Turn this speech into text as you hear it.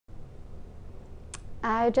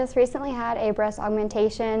I just recently had a breast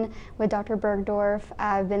augmentation with Dr. Burgdorf.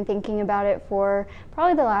 I've been thinking about it for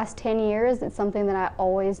probably the last 10 years. It's something that I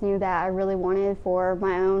always knew that I really wanted for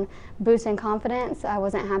my own boost in confidence. I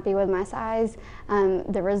wasn't happy with my size.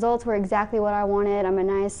 The results were exactly what I wanted. I'm a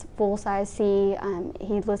nice full size C.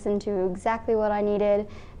 He listened to exactly what I needed.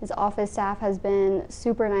 His office staff has been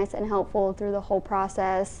super nice and helpful through the whole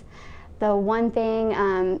process. The one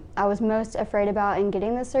thing I was most afraid about in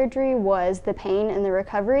getting the surgery was the pain and the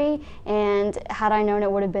recovery, and had I known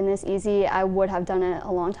it would have been this easy, I would have done it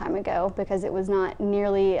a long time ago, because it was not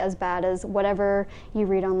nearly as bad as whatever you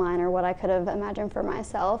read online or what I could have imagined for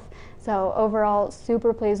myself. So overall,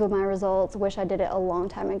 super pleased with my results. Wish I did it a long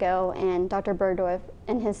time ago, and Dr. Burgdorf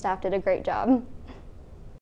and his staff did a great job.